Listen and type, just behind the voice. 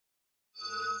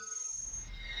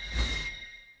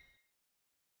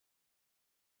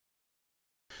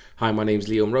Hi, my name's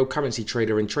Leon Rowe, currency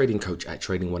trader and trading coach at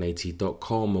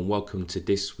trading180.com, and welcome to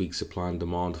this week's supply and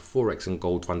demand Forex and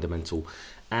gold fundamental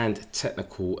and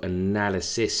technical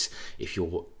analysis. If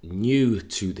you're new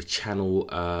to the channel,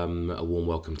 a warm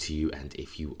welcome to you, and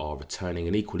if you are returning,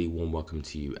 an equally warm welcome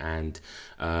to you. And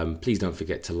please don't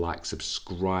forget to like,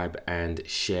 subscribe and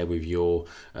share with your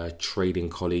trading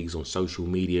colleagues on social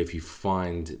media if you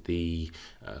find the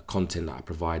content that I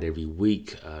provide every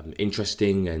week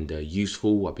interesting and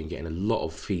useful. I've been getting a lot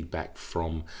of feedback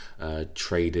from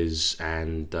traders,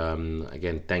 and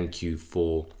again, thank you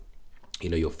for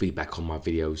your feedback on my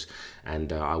videos,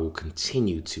 and I will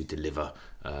continue to deliver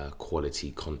quality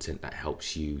content that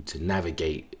helps you to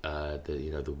navigate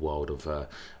the world of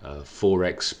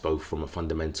Forex, both from a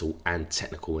fundamental and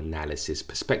technical analysis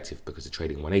perspective, because the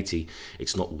Trading 180,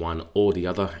 it's not one or the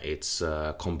other, it's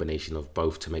a combination of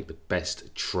both to make the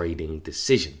best trading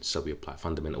decision. So we apply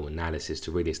fundamental analysis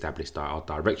to really establish our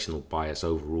directional bias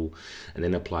overall, and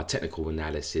then apply technical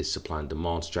analysis, supply and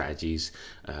demand strategies,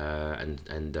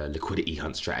 and liquidity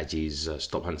hunt strategies,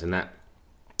 stop hunting that,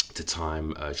 to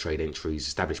time trade entries,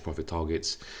 establish profit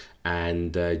targets,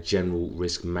 and general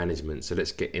risk management. So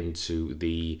let's get into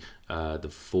the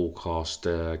forecast,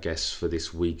 I guess, for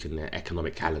this week, and the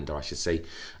economic calendar, I should say,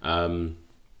 for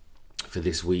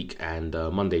this week. And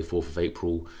Monday, 4th of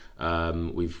April,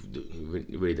 we've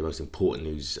really the most important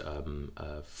news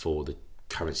for the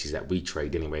currencies that we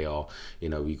trade anyway are,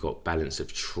 we've got balance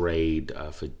of trade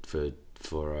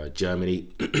for Germany.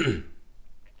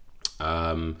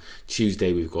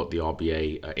 Tuesday, we've got the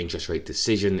RBA interest rate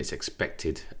decision. It's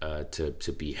expected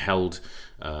to be held,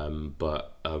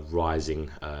 but a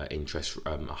rising a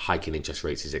hike in interest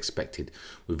rates is expected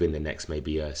within the next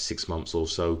maybe 6 months or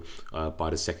so,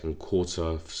 by the second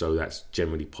quarter. So that's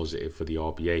generally positive for the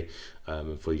RBA,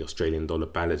 for the Australian dollar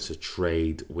balance of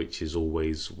trade, which is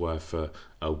always worth a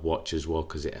watch as well,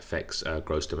 because it affects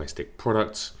gross domestic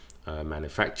products,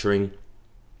 manufacturing.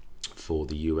 For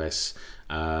the US,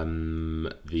 what have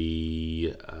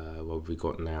we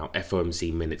got now?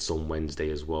 FOMC minutes on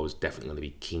Wednesday as well is definitely going to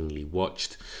be keenly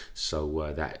watched.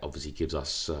 So that obviously gives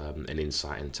us an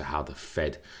insight into how the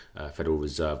Federal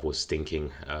Reserve was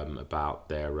thinking about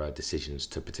their decisions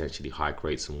to potentially hike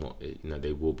rates, and what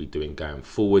they will be doing going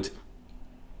forward.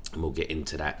 And we'll get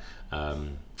into that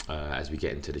as we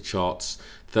get into the charts.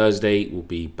 Thursday will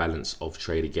be balance of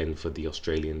trade again for the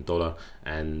Australian dollar,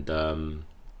 and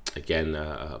again,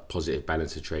 a positive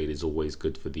balance of trade is always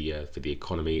good for the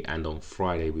economy. And on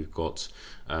Friday, we've got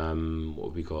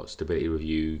stability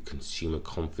review, consumer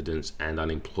confidence, and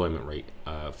unemployment rate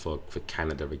for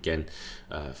Canada again.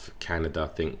 For Canada,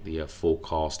 I think the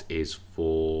forecast is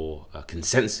for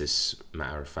consensus,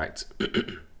 matter of fact,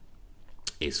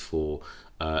 is for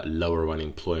lower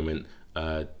unemployment.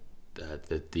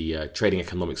 The trading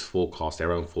economics forecast,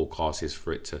 their own forecast, is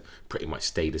for it to pretty much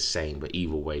stay the same, but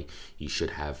either way you should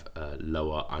have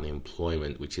lower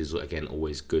unemployment, which is again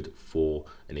always good for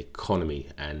an economy.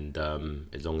 And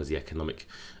as long as the economic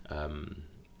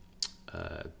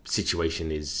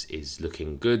situation is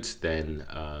looking good, then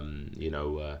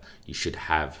you should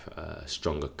have a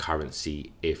stronger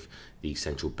currency if the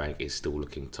central bank is still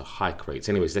looking to hike rates.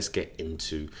 Anyways, let's get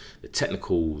into the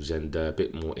technicals and a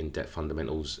bit more in-depth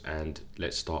fundamentals, and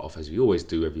let's start off, as we always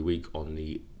do every week, on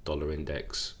the dollar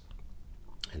index.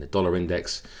 And the dollar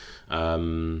index,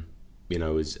 as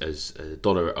a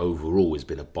dollar overall has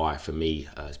been a buy for me.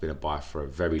 It's been a buy for a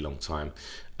very long time.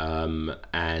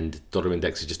 And dollar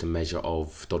index is just a measure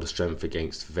of dollar strength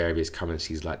against various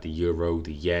currencies like the euro,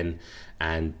 the yen,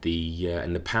 and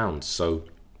the pound. So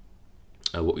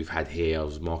what we've had here, I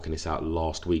was marking this out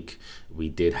last week, we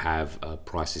did have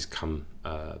prices come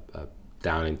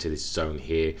down into this zone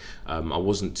here. I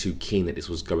wasn't too keen that this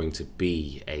was going to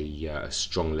be a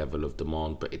strong level of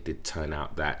demand, but it did turn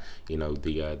out that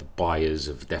the buyers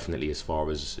have definitely, as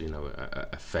far as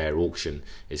a fair auction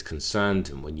is concerned.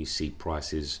 And when you see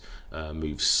prices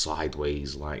move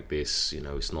sideways like this,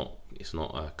 it's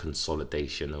not a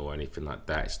consolidation or anything like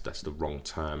that. That's the wrong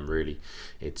term, really.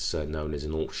 It's known as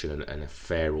an auction, and a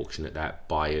fair auction at that.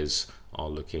 Buyers are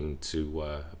looking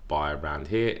to buy around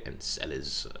here, and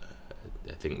sellers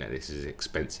I think that this is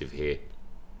expensive here,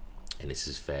 and this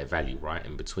is fair value right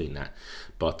in between that.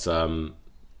 But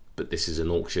this is an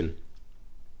auction,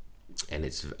 and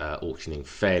it's auctioning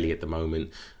fairly at the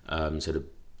moment. So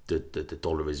the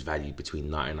dollar is valued between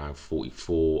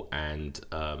 99.44 and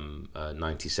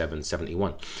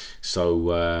 97.71.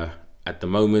 So at the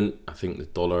moment, I think the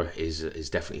dollar is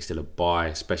definitely still a buy,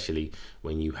 especially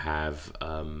when you have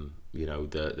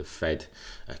the Fed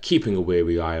keeping a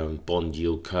wary eye on bond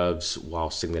yield curves while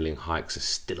signaling hikes are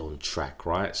still on track,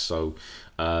 right? So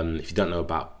if you don't know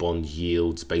about bond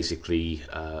yields, basically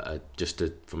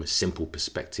from a simple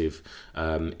perspective,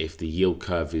 if the yield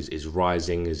curve is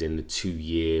rising, as in the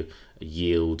 2-year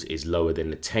yield is lower than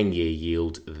the 10-year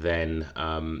yield, then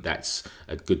that's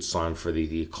a good sign for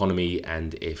the economy.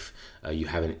 And if you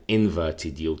have an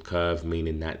inverted yield curve,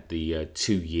 meaning that the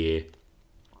 2-year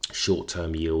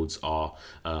short-term yields are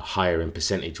higher in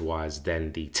percentage-wise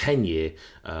than the 10-year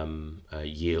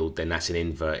yield, then that's an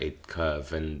inverted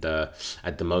curve. And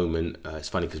at the moment, it's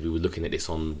funny because we were looking at this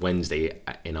on Wednesday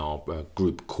in our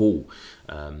group call,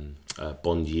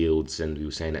 bond yields, and we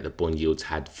were saying that the bond yields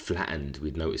had flattened.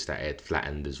 We'd noticed that it had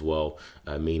flattened as well,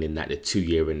 meaning that the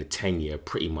 2-year and the 10-year are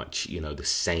pretty much the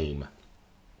same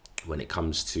when it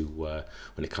comes to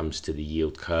the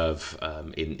yield curve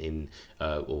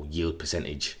or yield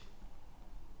percentage.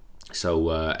 So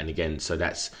and again, so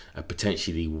that's a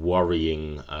potentially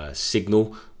worrying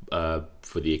signal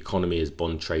for the economy, as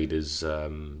bond traders are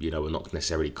not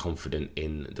necessarily confident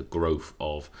in the growth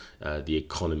of the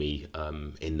economy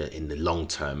in the long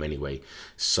term anyway.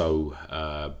 So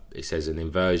it says an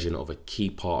inversion of a key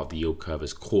part of the yield curve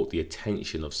has caught the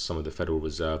attention of some of the Federal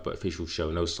Reserve, but officials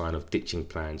show no sign of ditching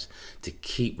plans to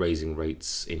keep raising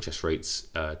interest rates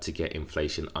to get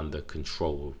inflation under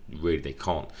control. Really, they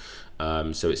can't.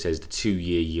 So it says the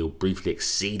 2-year yield briefly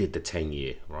exceeded the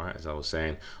 10-year, right, as I was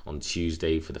saying, on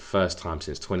Tuesday for the first time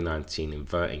since 2019,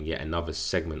 inverting yet another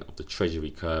segment of the Treasury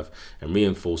curve and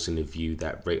reinforcing the view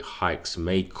that rate hikes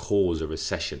may cause a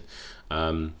recession.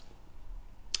 And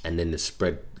then the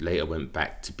spread later went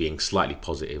back to being slightly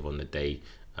positive on the day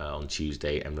on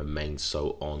Tuesday and remained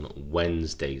so on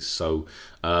Wednesday. So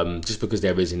just because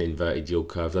there is an inverted yield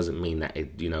curve doesn't mean that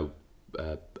it,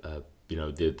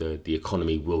 the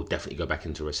economy will definitely go back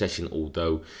into recession,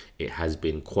 although it has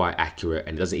been quite accurate,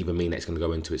 and it doesn't even mean that it's going to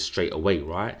go into it straight away,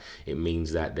 right? It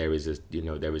means that there is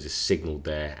a signal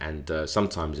there, and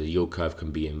sometimes a yield curve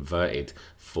can be inverted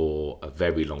for a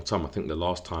very long time. I think the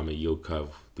last time the yield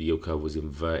curve was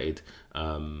inverted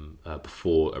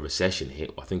before a recession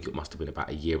hit, I think it must have been about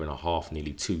 1.5 years,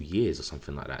 nearly 2 years or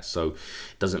something like that. So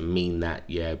it doesn't mean that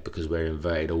because we're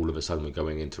inverted all of a sudden we're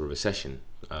going into a recession.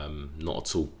 Not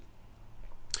at all.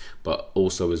 But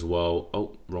also as well,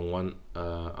 oh, wrong one.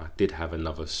 I did have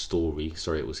another story.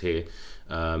 Sorry, it was here.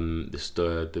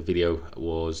 The video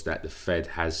was that the Fed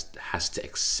has to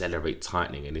accelerate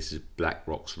tightening, and this is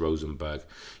BlackRock's Rosenberg.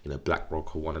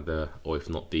 BlackRock are one of the, or if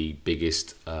not the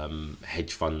biggest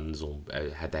hedge funds, or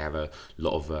they have a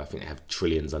lot of, I think they have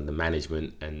trillions under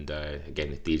management. And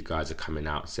again, if these guys are coming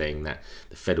out saying that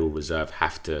the Federal Reserve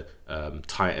have to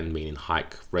tighten, meaning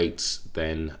hike rates,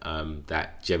 then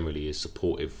that generally is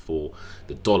supportive for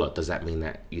the dollar. Does that mean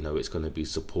that it's going to be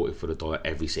supportive for the dollar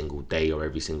every single day or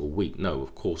every single week? No,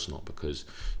 of course not, because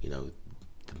the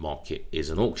market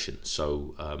is an auction.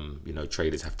 So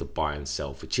traders have to buy and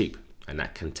sell for cheap, and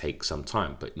that can take some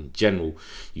time. But in general,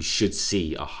 you should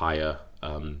see a higher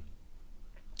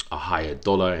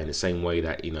dollar, in the same way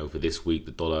that for this week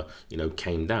the dollar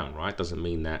came down, right? Doesn't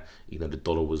mean that the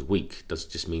dollar was weak.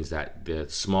 Just means that the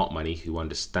smart money who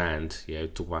understand,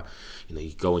 talk about,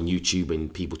 you go on YouTube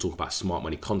and people talk about smart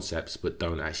money concepts but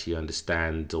don't actually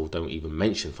understand or don't even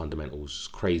mention fundamentals. It's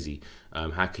crazy.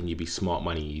 How can you be smart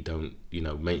money? You don't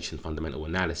mention fundamental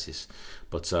analysis.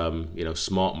 But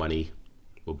smart money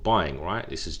were buying, right?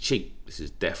 This is cheap. This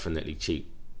is definitely cheap.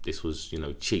 This was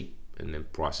cheap. And then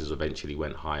prices eventually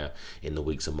went higher in the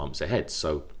weeks and months ahead.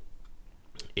 So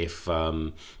if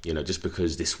just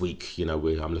because this week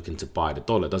I'm looking to buy the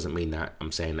dollar, doesn't mean that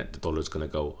I'm saying that the dollar is going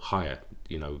to go higher.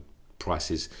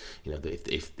 Prices,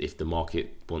 if the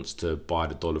market wants to buy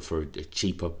the dollar for a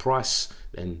cheaper price,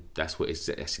 then that's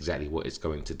exactly what it's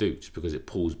going to do. Just because it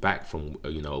pulls back from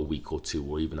a week or two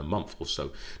or even a month or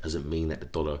so doesn't mean that the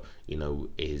dollar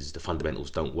is, the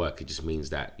fundamentals don't work. It just means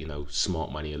that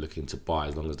smart money are looking to buy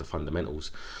as long as the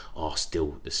fundamentals are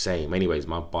still the same. Anyways,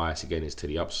 my bias again is to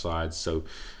the upside. So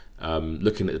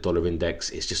looking at the dollar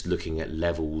index, it's just looking at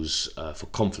levels for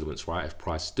confluence, right? If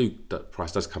price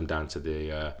does come down to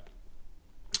the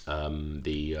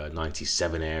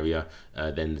 97 area,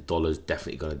 then the dollar is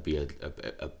definitely going to be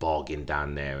a bargain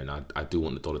down there, and I do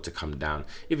want the dollar to come down.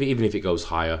 Even if it goes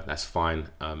higher, that's fine,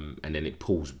 and then it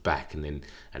pulls back and then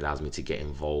allows me to get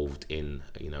involved in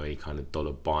any kind of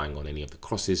dollar buying on any of the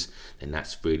crosses. Then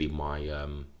that's really my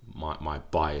my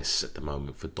bias at the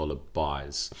moment for dollar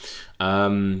buys.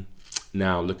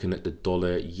 Now looking at the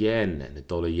dollar yen, and the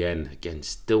dollar yen again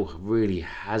still really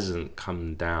hasn't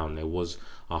come down. There was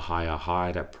a higher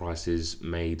high that prices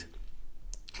made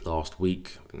last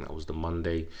week. I think that was the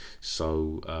Monday.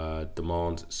 So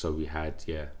demand. So we had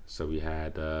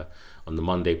on the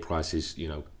Monday, prices,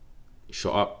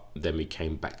 shot up. Then we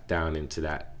came back down into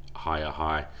that higher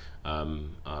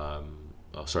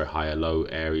low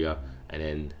area, and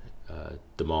then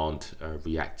demand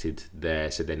reacted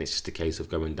there. So then it's just a case of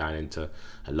going down into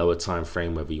a lower time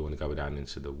frame, whether you want to go down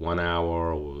into the 1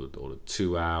 hour or the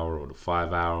 2 hour or the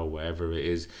 5 hour, wherever it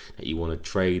is that you want to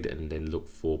trade, and then look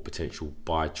for potential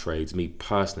buy trades. Me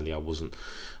personally, I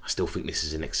still think this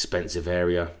is an expensive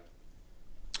area.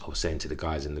 I was saying to the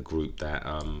guys in the group that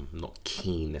I'm not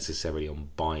keen necessarily on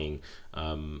buying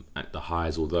at the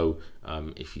highs, although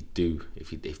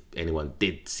if anyone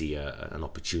did see an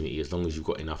opportunity, as long as you've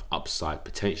got enough upside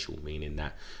potential, meaning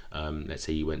that let's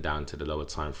say you went down to the lower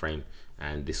time frame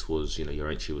and this was,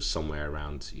 your entry was somewhere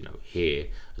around, here,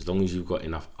 as long as you've got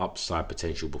enough upside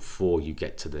potential before you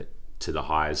get to the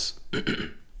highs,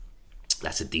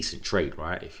 that's a decent trade,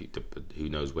 right? Who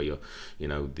knows where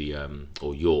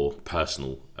or your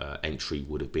personal entry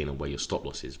would have been and where your stop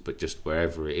loss is, but just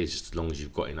wherever it is, just as long as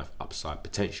you've got enough upside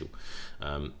potential,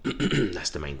 that's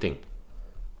the main thing.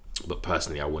 But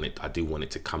personally, I do want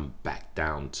it to come back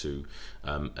down to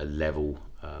a level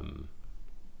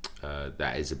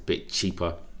that is a bit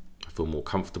cheaper. I feel more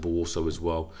comfortable also as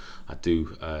well. I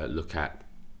do look at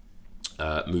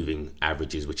moving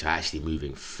averages, which are actually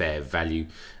moving fair value,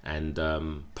 and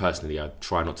personally I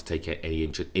try not to take any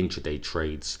intraday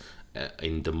trades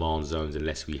in demand zones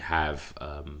unless we have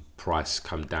price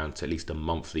come down to at least a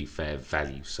monthly fair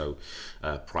value. So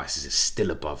prices are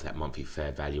still above that monthly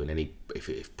fair value, and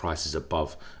if price is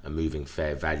above a moving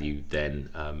fair value, then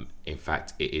in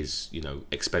fact it is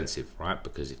expensive, right?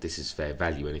 Because if this is fair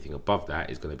value, anything above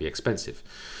that is going to be expensive.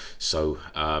 So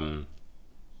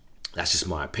that's just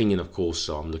my opinion, of course.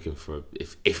 So I'm looking for,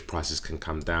 if prices can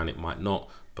come down, it might not,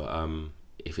 but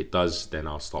if it does, then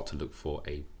I'll start to look for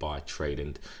a buy trade.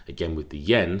 And again, with the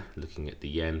yen, looking at the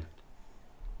yen,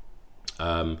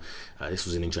 this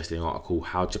was an interesting article,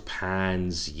 how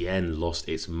Japan's yen lost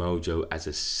its mojo as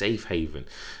a safe haven.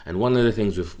 And one of the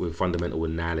things with fundamental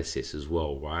analysis as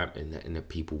well, right, and that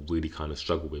people really kind of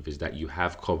struggle with, is that you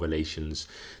have correlations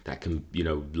that can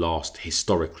last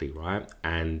historically, right?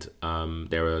 And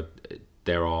there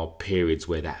are periods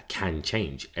where that can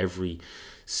change. Every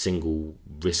single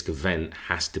risk event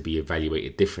has to be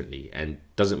evaluated differently, and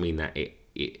doesn't mean that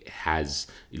it has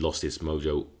lost its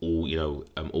mojo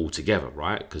altogether,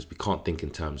 right? Because we can't think in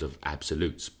terms of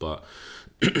absolutes, but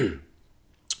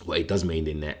what it does mean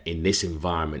in this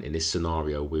environment, in this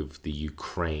scenario with the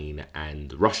Ukraine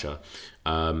and Russia,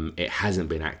 it hasn't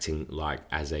been acting like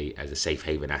as a safe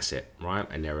haven asset, right?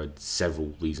 And there are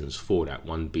several reasons for that.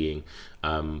 One being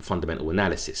fundamental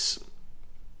analysis,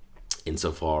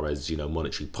 insofar as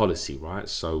monetary policy, right?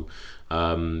 So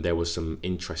there was some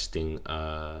interesting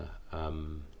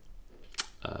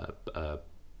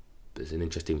there's an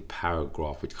interesting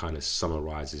paragraph which kind of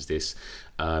summarizes this.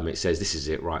 It says, this is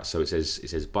it, right? So it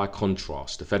says, by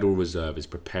contrast, the Federal Reserve is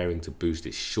preparing to boost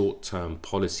its short-term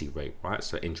policy rate, right?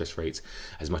 So interest rates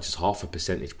as much as 0.5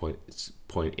 percentage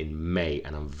point in May,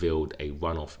 and unveiled a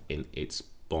runoff in its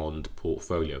bond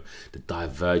portfolio. The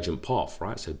divergent path,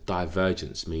 right? So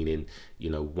divergence meaning,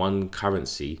 one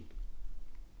currency,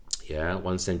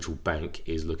 one central bank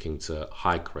is looking to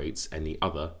hike rates and the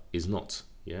other is not.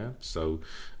 So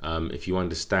if you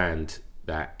understand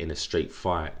that in a straight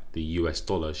fight, the US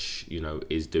dollar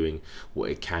is doing what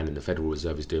it can, and the Federal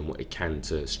Reserve is doing what it can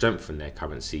to strengthen their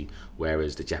currency,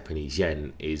 whereas the Japanese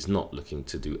yen is not looking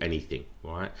to do anything,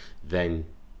 right? Then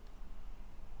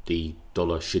the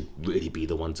dollar should really be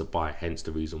the one to buy. Hence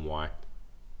the reason why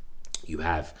you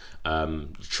have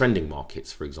trending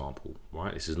markets, for example,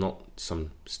 right? This is not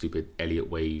some stupid Elliott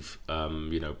wave,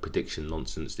 prediction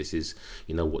nonsense. This is,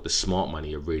 what the smart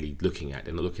money are really looking at.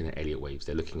 They're not looking at Elliott waves.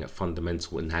 They're looking at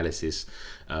fundamental analysis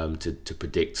to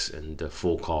predict and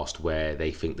forecast where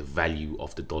they think the value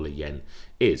of the dollar yen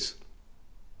is.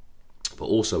 But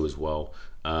also as well,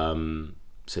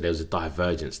 so there's a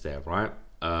divergence there, right?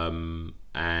 And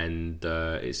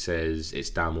it says it's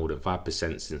down more than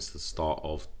 5% since the start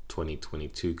of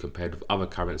 2022 compared with other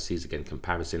currencies. Again,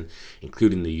 comparison,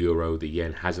 including the euro, the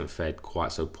yen hasn't fared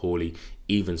quite so poorly.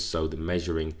 Even so,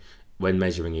 when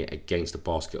measuring it against a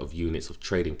basket of units of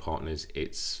trading partners,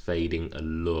 its fading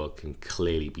allure can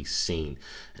clearly be seen.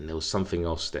 And there was something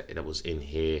else that was in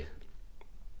here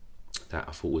that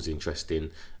I thought was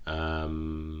interesting.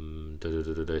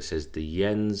 It says the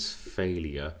yen's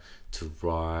failure to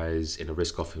rise in a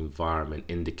risk-off environment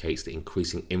indicates the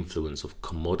increasing influence of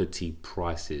commodity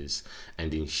prices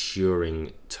and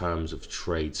ensuring terms of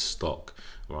trade stock,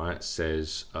 right?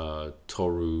 Says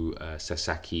Toru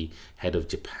Sasaki, head of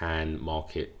Japan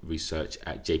market research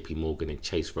at JP Morgan and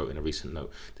Chase, wrote in a recent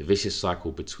note. The vicious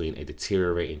cycle between a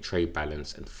deteriorating trade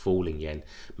balance and falling yen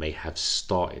may have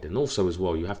started. And also as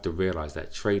well, you have to realize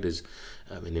that traders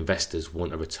and investors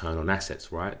want a return on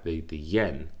assets, right? The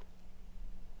yen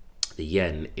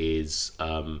is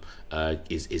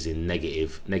in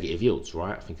negative yields,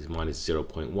 right? I think it's minus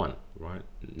 0.1, right?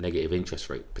 Negative interest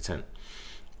rate %,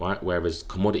 right? Whereas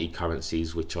commodity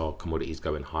currencies, which are commodities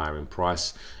going higher in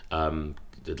price, the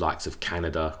likes of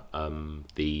Canada,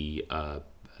 the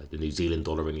New Zealand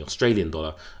dollar and the Australian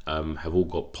dollar have all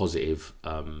got positive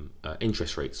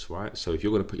interest rates, right? So if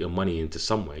you're going to put your money into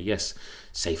somewhere, yes,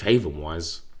 safe haven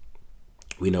wise,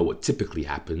 we know what typically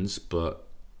happens, but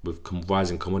with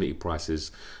rising commodity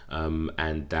prices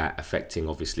and that affecting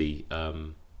obviously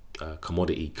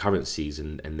commodity currencies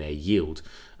and their yield,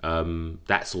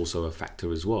 that's also a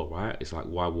factor as well, right? It's like,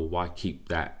 why keep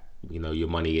that, your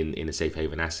money in a safe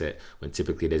haven asset when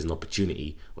typically there's an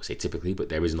opportunity, or say typically, but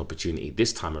there is an opportunity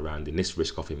this time around in this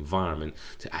risk-off environment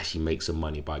to actually make some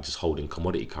money by just holding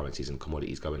commodity currencies and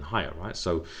commodities going higher, right?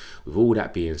 So with all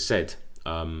that being said,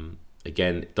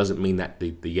 again, it doesn't mean that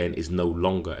the yen is no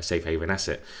longer a safe haven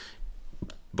asset.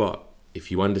 But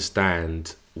if you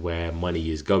understand where money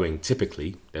is going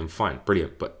typically, then fine,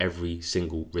 brilliant. But every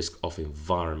single risk-off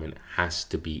environment has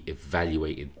to be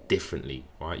evaluated differently,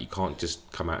 right? You can't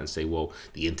just come out and say, well,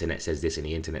 the internet says this and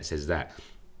the internet says that.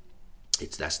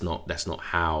 That's not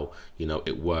how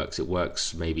it works. It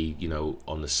works maybe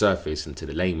on the surface and to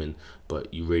the layman,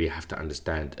 but you really have to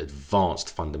understand advanced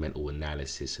fundamental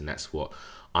analysis, and that's what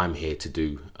I'm here to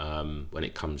do when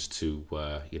it comes to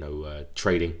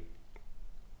trading.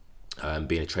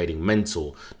 Being a trading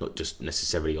mentor, not just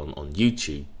necessarily on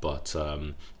YouTube, but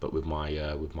with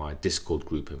my Discord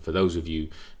group. And for those of you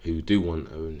who do want,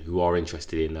 who are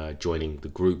interested in joining the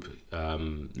group,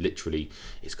 literally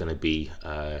it's going to be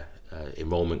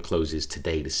enrollment closes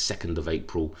today, the 2nd of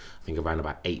April, I think around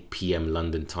about 8 p.m.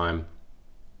 London time.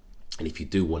 And if you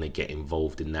do want to get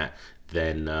involved in that,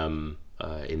 then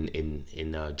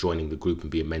in joining the group and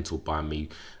being mentored by me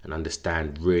and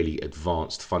understand really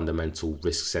advanced fundamental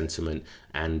risk sentiment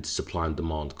and supply and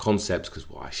demand concepts, because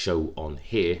what I show on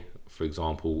here, for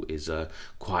example, is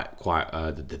quite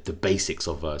the basics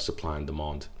of supply and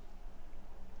demand.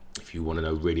 If you want to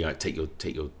know really take your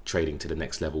trading to the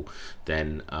next level,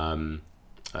 then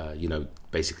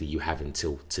basically you have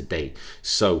until today.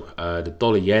 So the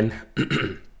dollar yen.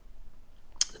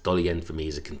 Dollar yen for me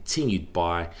is a continued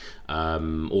buy.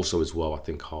 Also as well, I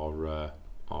think our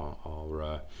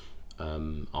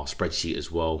spreadsheet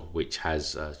as well, which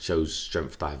has shows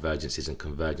strength divergences and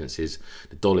convergences.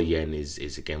 The dollar yen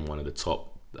is again one of the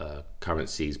top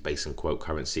currencies, base and quote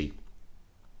currency.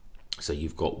 So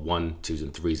you've got 1, 2s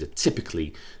and 3s are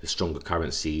typically the stronger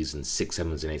currencies, and 6,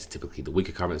 7s and 8s are typically the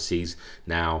weaker currencies.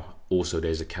 Now, also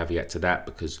there's a caveat to that,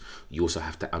 because you also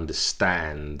have to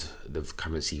understand the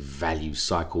currency value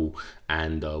cycle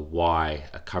and why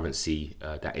a currency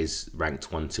that is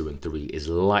ranked 1, 2 and 3 is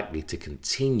likely to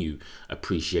continue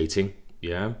appreciating,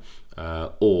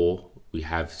 or we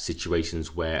have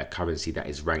situations where a currency that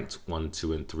is ranked 1,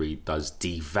 2 and 3 does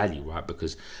devalue, right?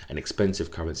 Because an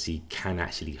expensive currency can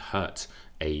actually hurt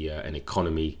an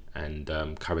economy, and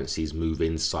currencies move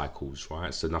in cycles,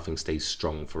 right? So nothing stays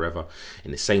strong forever.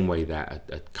 In the same way that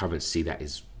a currency that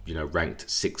is ranked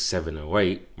 6, 7 or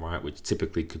 8, right, which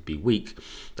typically could be weak,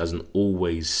 doesn't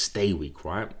always stay weak,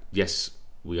 right? Yes,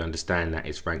 we understand that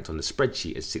it's ranked on the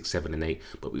spreadsheet as 6, 7 and 8,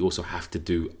 but we also have to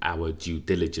do our due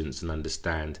diligence and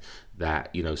understand that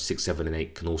 6, 7 and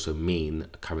 8 can also mean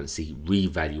a currency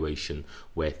revaluation,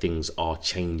 where things are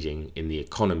changing in the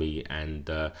economy, and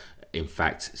in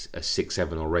fact a 6,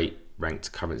 7 or 8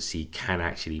 ranked currency can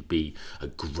actually be a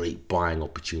great buying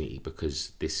opportunity,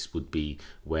 because this would be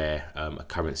where a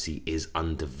currency is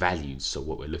undervalued. So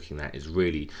what we're looking at is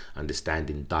really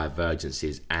understanding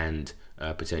divergences and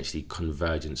potentially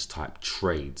convergence type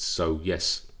trades. So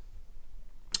yes,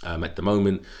 at the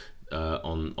moment,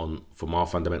 from our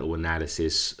fundamental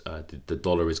analysis, the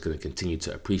dollar is going to continue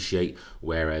to appreciate,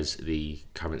 whereas the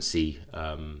currency,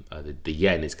 the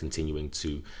yen, is continuing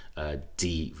to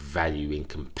devalue in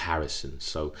comparison.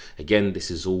 So again,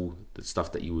 this is all the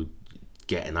stuff that you would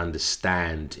get and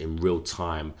understand in real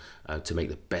time to make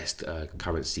the best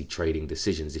currency trading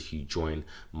decisions if you join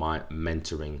my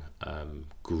mentoring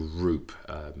group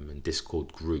and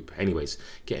Discord group. Anyways,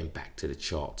 getting back to the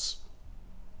charts.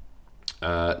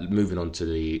 Moving on to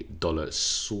the dollar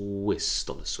Swiss,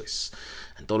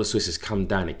 and dollar Swiss has come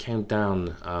down. It came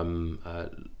down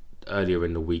earlier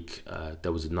in the week.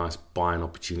 There was a nice buying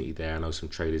opportunity there. I know some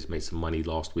traders made some money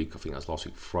last week. I think that was last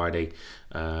week Friday,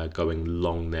 going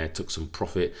long there, took some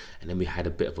profit, and then we had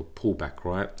a bit of a pullback,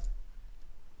 right?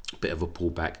 Bit of a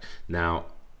pullback. Now,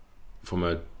 from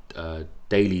a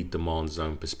daily demand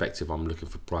zone perspective, I'm looking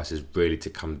for prices really to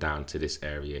come down to this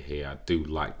area here. I do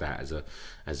like that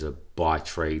as a buy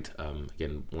trade.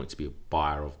 Again, want to be a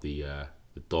buyer of the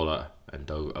dollar and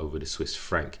over the Swiss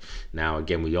franc. Now,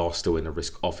 again, we are still in a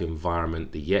risk-off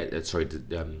environment.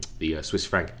 The Swiss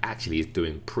franc actually is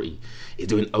doing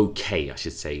okay, I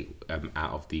should say,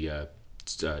 out of the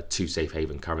two safe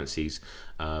haven currencies.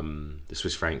 The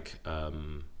Swiss franc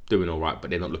doing all right, but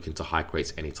they're not looking to hike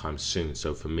rates anytime soon.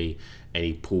 So for me,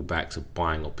 any pullbacks are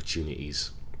buying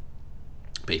opportunities.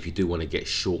 But if you do want to get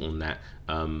short on that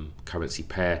currency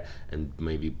pair and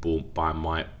maybe buy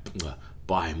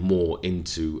more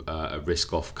into a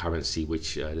risk-off currency,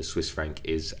 which the Swiss franc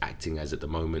is acting as at the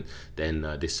moment, then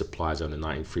this supply zone, the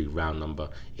 93 round number,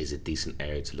 is a decent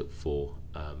area to look for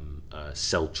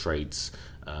sell trades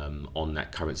on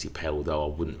that currency pair. Although I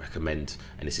wouldn't recommend,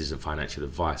 and this isn't financial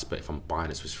advice, but if I'm buying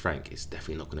a Swiss franc, it's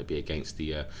definitely not going to be against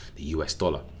the US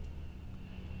dollar.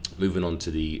 Moving on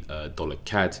to the dollar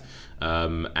CAD,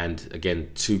 and again,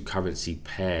 two currency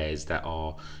pairs that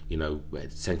are, where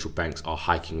central banks are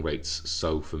hiking rates.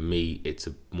 So for me, it's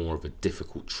more of a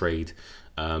difficult trade.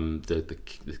 The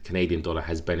Canadian dollar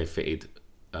has benefited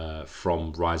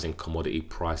from rising commodity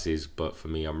prices, but for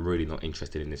me, I'm really not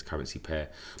interested in this currency pair.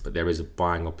 But there is a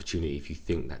buying opportunity if you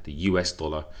think that the US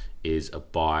dollar is a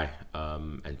buy,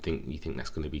 and you think that's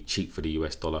going to be cheap for the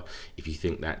US dollar. If you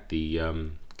think that the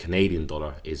Canadian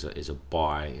dollar is a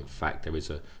buy, in fact, there is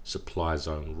a supply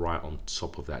zone right on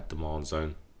top of that demand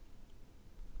zone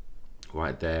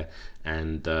right there,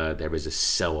 and there is a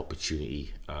sell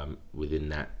opportunity within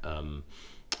that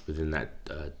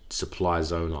supply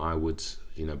zone. I would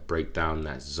break down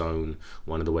that zone.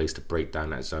 One of the ways to break down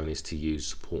that zone is to use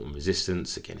support and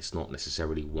resistance. Again, it's not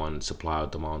necessarily one supply or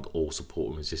demand or support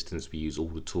and resistance. We use all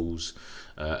the tools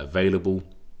available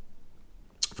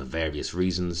for various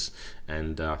reasons,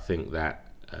 and I think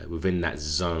that within that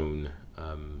zone,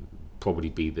 probably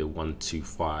be the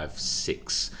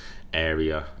 1256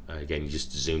 area. Again, you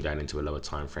just zoom down into a lower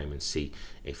time frame and see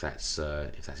if that's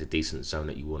a decent zone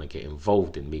that you want to get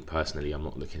involved in. Me personally, I'm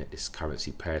not looking at this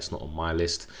currency pair. It's not on my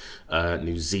list.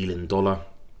 New Zealand dollar,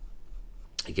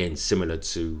 again, similar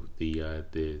to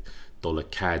the dollar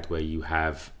CAD, where you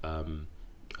have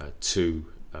two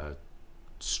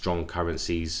strong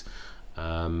currencies.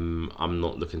 I'm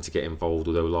not looking to get involved,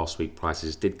 although last week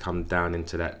prices did come down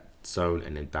into that zone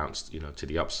and then bounced to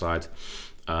the upside.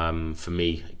 For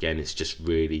me, again, it's just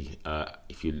really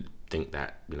if you think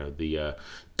that the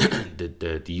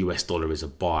US dollar is a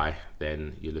buy,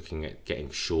 then you're looking at getting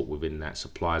short within that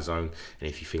supply zone, and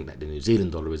if you think that the New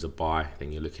Zealand dollar is a buy,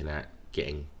 then you're looking at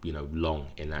getting long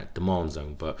in that demand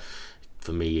zone. But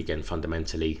for me, again,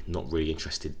 fundamentally not really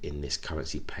interested in this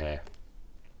currency pair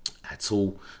at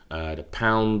all. The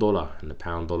pound dollar,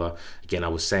 again, I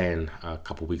was saying a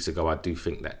couple of weeks ago, I do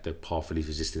think that the path of least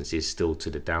resistance is still to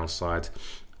the downside,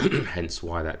 hence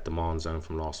why that demand zone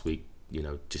from last week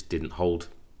just didn't hold.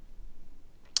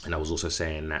 And I was also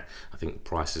saying that I think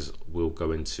prices will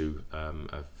go into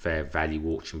a fair value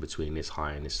auction between this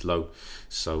high and this low.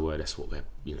 So that's what we're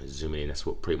zooming in. That's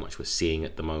what pretty much we're seeing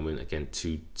at the moment. Again,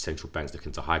 two central banks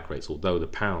looking to hike rates. Although the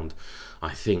pound,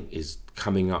 I think, is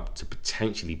coming up to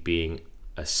potentially being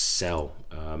a sell,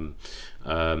 and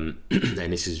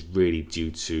this is really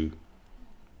due to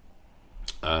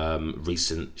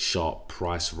recent sharp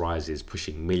price rises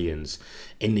pushing millions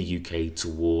in the UK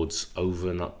towards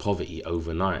poverty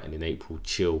overnight, and in April,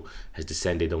 chill has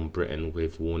descended on Britain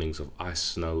with warnings of ice,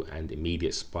 snow, and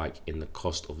immediate spike in the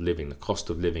cost of living. The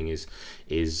cost of living is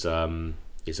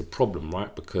a problem,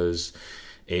 right? Because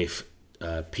if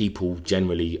people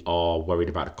generally are worried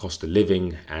about the cost of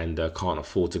living and can't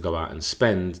afford to go out and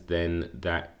spend, then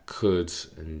that could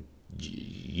and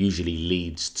usually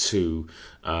leads to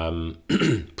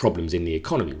problems in the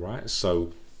economy, right?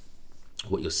 So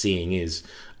what you're seeing is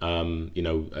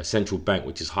a central bank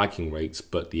which is hiking rates,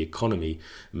 but the economy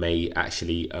may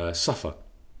actually suffer,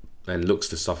 and looks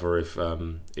to suffer if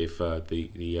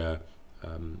the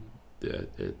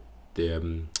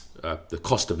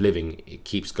cost of living, it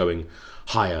keeps going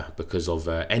higher because of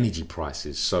energy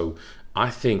prices. So I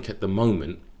think at the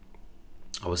moment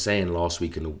I was saying last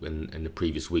week and in the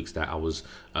previous weeks that I was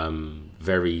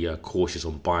very cautious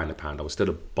on buying the pound. I was still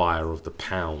a buyer of the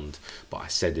pound, but I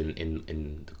said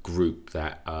in the group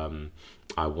that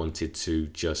I wanted to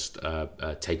just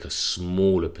take a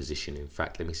smaller position. In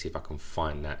fact, let me see if I can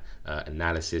find that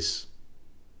analysis.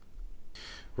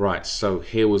 Right, so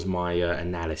here was my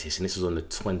analysis, and this was on the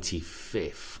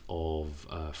 25th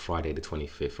of Friday, the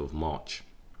 25th of March.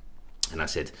 And I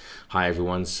said, hi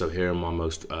everyone, so here are my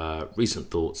most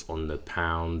recent thoughts on the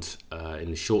pound.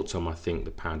 In the short term, I think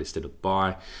the pound is still a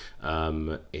buy.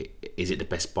 Is it the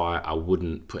best buy? I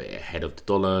wouldn't put it ahead of the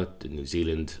dollar, the New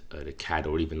Zealand, the CAD,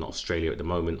 or even Australia at the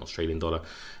moment, Australian dollar.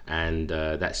 And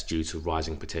that's due to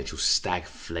rising potential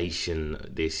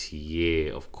stagflation this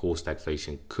year. Of course,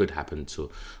 stagflation could happen to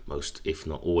most, if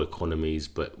not all, economies.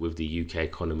 But with the UK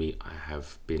economy, I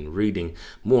have been reading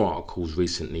more articles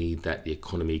recently that the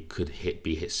economy could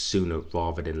be hit sooner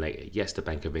rather than later. Yes, the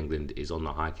Bank of England is on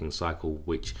the hiking cycle,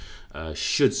 which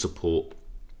should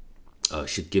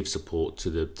give support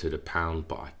to the pound,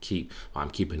 but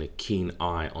I'm keeping a keen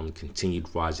eye on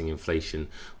continued rising inflation,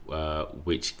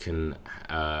 which can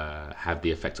have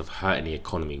the effect of hurting the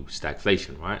economy with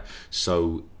stagflation, right?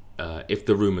 So if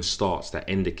the rumor starts that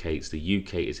indicates the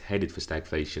UK is headed for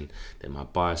stagflation, then my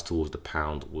bias towards the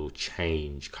pound will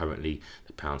change. Currently,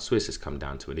 the pound Swiss has come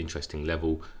down to an interesting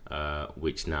level,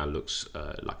 which now looks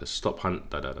like a stop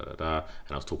hunt. And I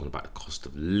was talking about the cost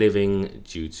of living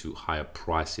due to higher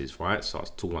prices, right? So I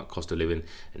was talking about cost of living,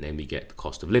 and then we get the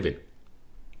cost of living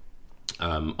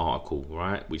article,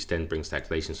 right, which then brings the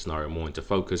stagflation scenario more into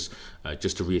focus.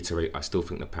 Just to reiterate, I still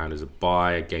think the pound is a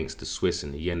buy against the Swiss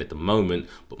and the yen at the moment,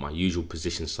 but my usual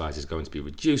position size is going to be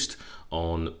reduced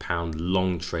on pound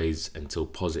long trades until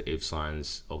positive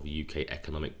signs of UK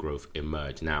economic growth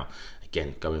emerge. Now,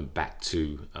 again, going back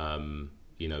to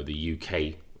the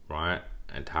UK, right,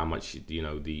 and how much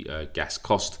the gas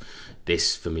cost,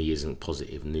 this for me isn't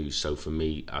positive news. So for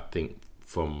me, I think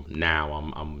from now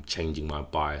I'm changing my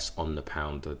bias on the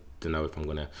pound. I don't know if I'm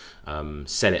gonna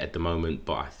sell it at the moment,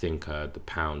 but I think the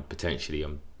pound potentially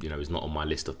is not on my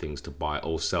list of things to buy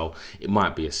or sell. It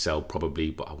might be a sell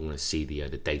probably, but I want to see the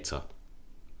data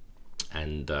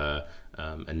and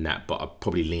that. But I'm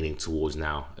probably leaning towards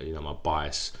now my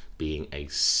bias being a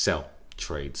sell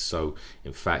trade. So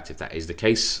in fact, if that is the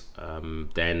case,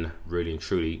 then really and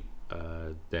truly,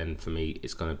 then for me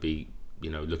it's going to be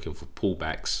looking for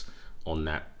pullbacks on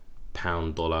that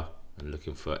pound dollar and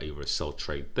looking for either a sell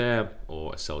trade there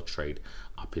or a sell trade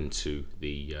up into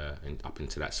the up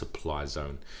into that supply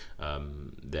zone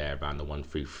there around the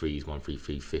 133s,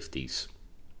 133.50s.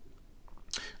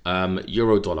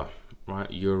 Euro dollar, right?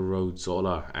 Euro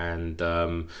dollar, and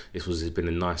it's been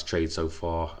a nice trade so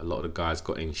far. A lot of the guys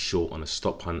got in short on a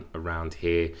stop hunt around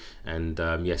here, and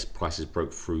yes, prices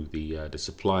broke through the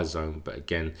supply zone, but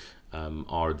again,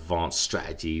 our advanced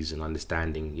strategies and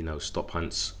understanding stop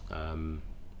hunts,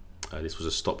 this was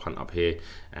a stop hunt up here,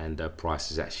 and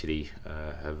prices actually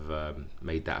have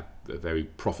made that a very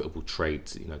profitable trade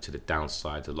to the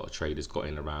downside. A lot of traders got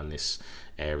in around this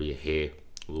area here,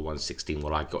 the 116.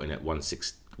 Well, I got in at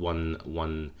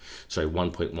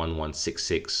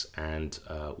 1.1166 and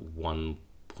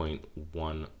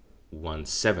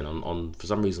 1.117 on for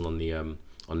some reason on the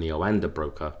Oanda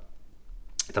broker.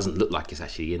 It doesn't look like it's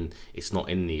actually it's not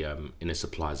in the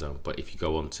supply zone. But if you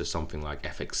go on to something like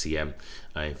FXCM,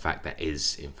 in fact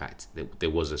there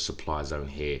was a supply zone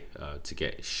here to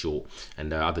get short,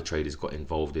 and other traders got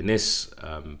involved in this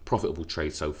profitable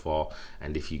trade so far.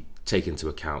 And if you take into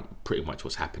account pretty much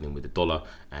what's happening with the dollar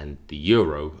and the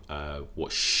euro,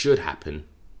 what should happen,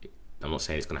 I'm not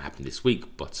saying it's going to happen this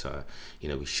week, but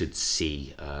we should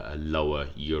see a lower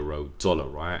euro dollar,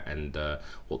 right? And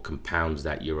what compounds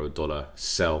that euro dollar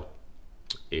sell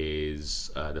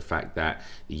is the fact that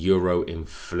the euro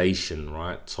inflation,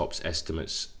 right, tops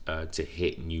estimates to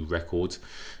hit new records.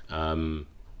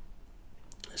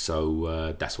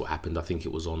 So that's what happened. I think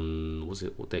it was on,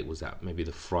 what date was that? Maybe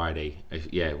the Friday.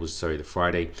 Yeah, it was, sorry, the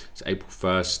Friday. So April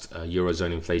 1st,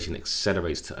 Eurozone inflation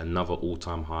accelerates to another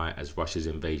all-time high as Russia's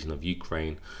invasion of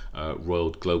Ukraine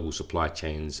roiled global supply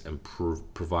chains and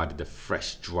provided a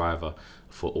fresh driver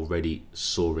for already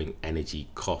soaring energy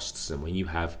costs. And when you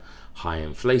have high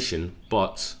inflation,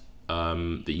 but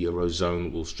the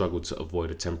Eurozone will struggle to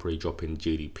avoid a temporary drop in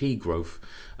GDP growth,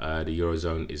 the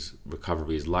Eurozone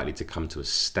recovery is likely to come to a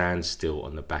standstill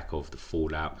on the back of the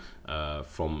fallout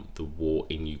from the war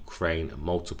in Ukraine. A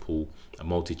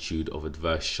multitude of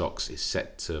adverse shocks is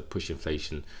set to push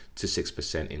inflation to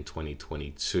 6% in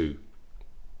 2022.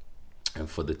 And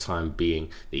for the time being,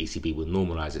 the ECB will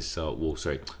normalize itself,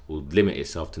 will limit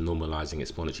itself to normalizing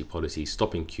its monetary policy,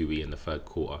 stopping QE in the third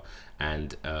quarter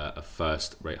and a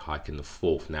first rate hike in the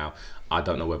fourth. Now, I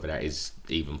don't know whether that is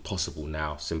even possible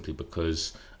now, simply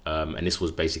because, and this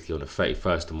was basically on the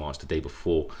 31st of March, the day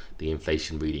before the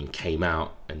inflation reading came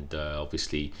out. And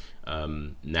obviously,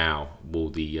 now will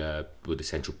the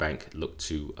central bank look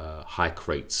to hike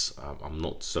rates? I'm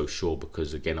not so sure,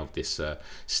 because again of this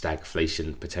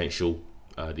stagflation potential.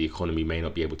 The economy may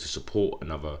not be able to support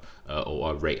another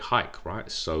or a rate hike,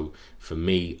 right? So for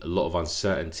me, a lot of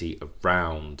uncertainty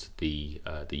around the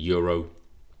euro,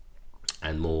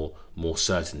 and more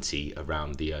certainty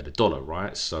around the dollar,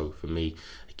 right? So for me,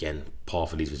 again,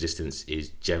 path of least resistance is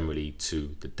generally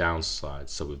to the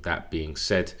downside. So with that being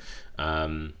said,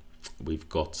 we've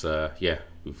got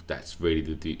that's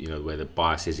really the where the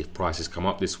bias is. If prices come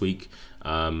up this week,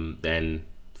 then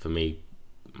for me,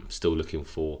 I'm still looking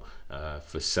for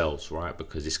sells, right?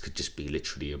 Because this could just be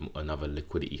literally another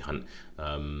liquidity hunt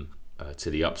to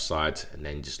the upside, and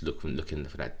then just looking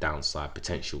for that downside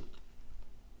potential.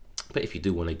 But if you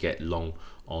do want to get long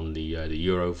on the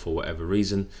euro for whatever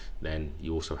reason, then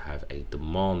you also have a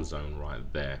demand zone right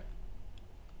there.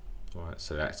 All right,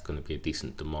 so that's going to be a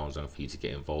decent demand zone for you to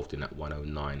get involved in, that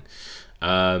 109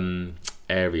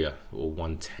 area, or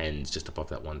 110s, just above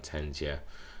that 110s, yeah.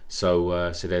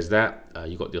 So there's that.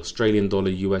 You got the Australian dollar,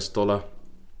 US dollar.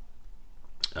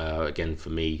 Again, for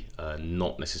me,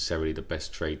 not necessarily the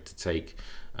best trade to take.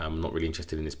 I'm not really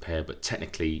interested in this pair, but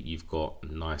technically you've got a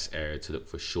nice area to look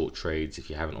for short trades if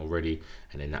you haven't already,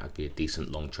 and then that would be a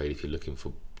decent long trade if you're looking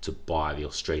to buy the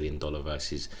Australian dollar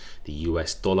versus the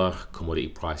US dollar. Commodity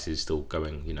prices still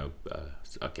going,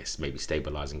 I guess maybe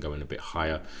stabilizing, going a bit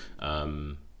higher.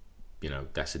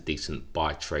 That's a decent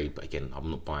buy trade, but again, I'm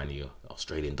not buying the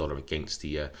Australian dollar against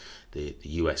the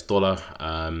US dollar.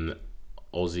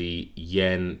 Aussie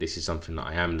yen, this is something that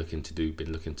I am looking to do,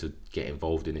 been looking to get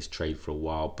involved in this trade for a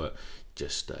while, but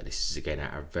just this is again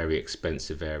at a very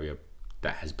expensive area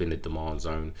that has been a demand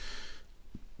zone.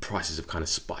 Prices have kind of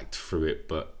spiked through it,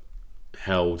 but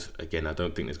held. Again, I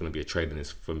don't think there's going to be a trade in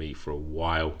this for me for a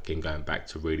while. Again, going back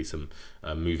to really some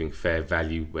moving fair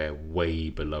value, we're way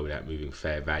below that moving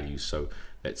fair value, so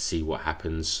let's see what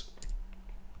happens.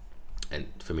 And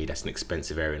for me, that's an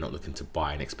expensive area, not looking to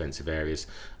buy in expensive areas.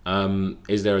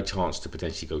 Is there a chance to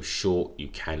potentially go short? You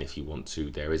can if you want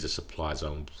to. There is a supply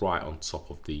zone right on top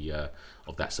of the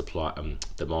of that supply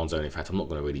demand zone. In fact, I'm not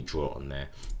going to really draw it on there.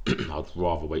 I'd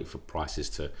rather wait for prices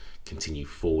to continue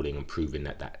falling and proving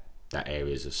that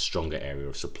area is a stronger area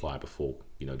of supply before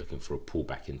looking for a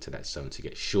pullback into that zone to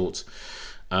get short.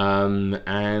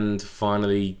 And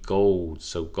finally, gold.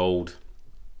 So gold.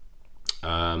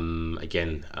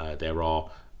 Again, there are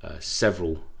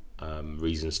several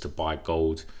reasons to buy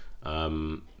gold.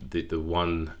 The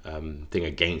one thing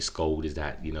against gold is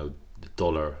that the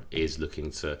dollar is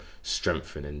looking to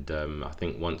strengthen, and I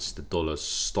think once the dollar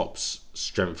stops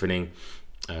strengthening,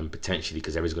 potentially,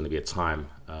 because there is going to be a time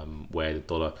where the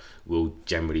dollar will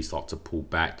generally start to pull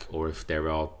back, or if there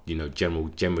are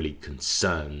generally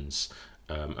concerns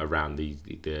around the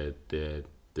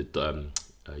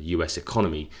US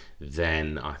economy,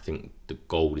 then I think the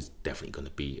gold is definitely going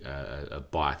to be a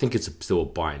buy. I think it's still a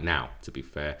buy now, to be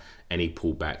fair. Any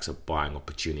pullbacks are buying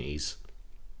opportunities.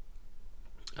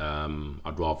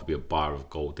 I'd rather be a buyer of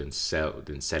gold than selling.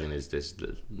 There's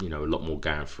a lot more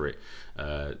going for it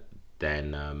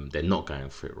than they're not going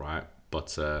for it, right?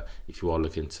 But if you are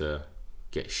looking to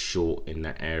get short in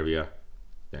that area,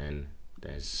 then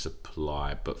there's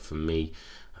supply. But for me,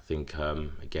 I think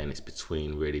again, it's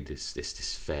between really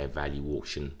this fair value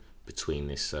auction between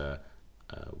this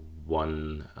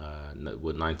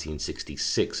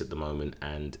 1966 at the moment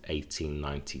and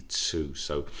 1892.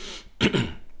 So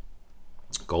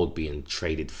gold being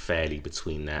traded fairly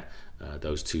between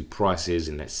those two prices,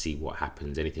 and let's see what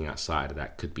happens. Anything outside of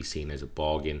that could be seen as a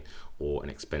bargain or an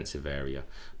expensive area.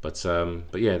 But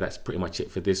yeah, that's pretty much it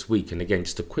for this week. And again,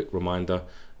 just a quick reminder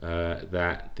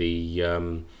that the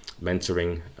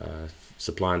mentoring,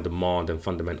 supply and demand and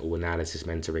fundamental analysis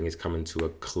mentoring is coming to a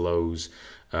close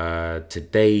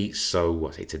today. So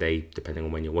I say today, depending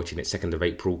on when you're watching it, 2nd of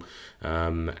April.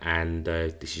 And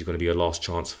this is going to be your last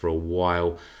chance for a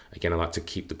while. Again, I like to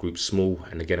keep the group small.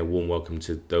 And again, a warm welcome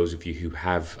to those of you who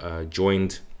have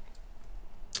joined.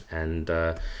 And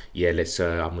yeah, I'm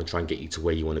going to try and get you to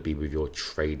where you want to be with your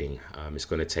trading. It's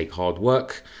going to take hard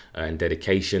work and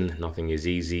dedication. Nothing is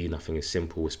easy, nothing is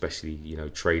simple, especially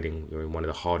trading. You're in one of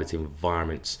the hardest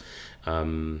environments,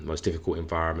 most difficult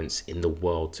environments in the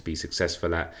world to be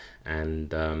successful at.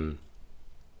 And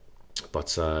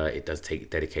but it does take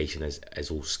dedication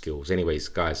as all skills. Anyways,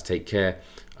 guys, take care,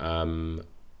 and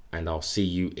I'll see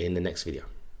you in the next video.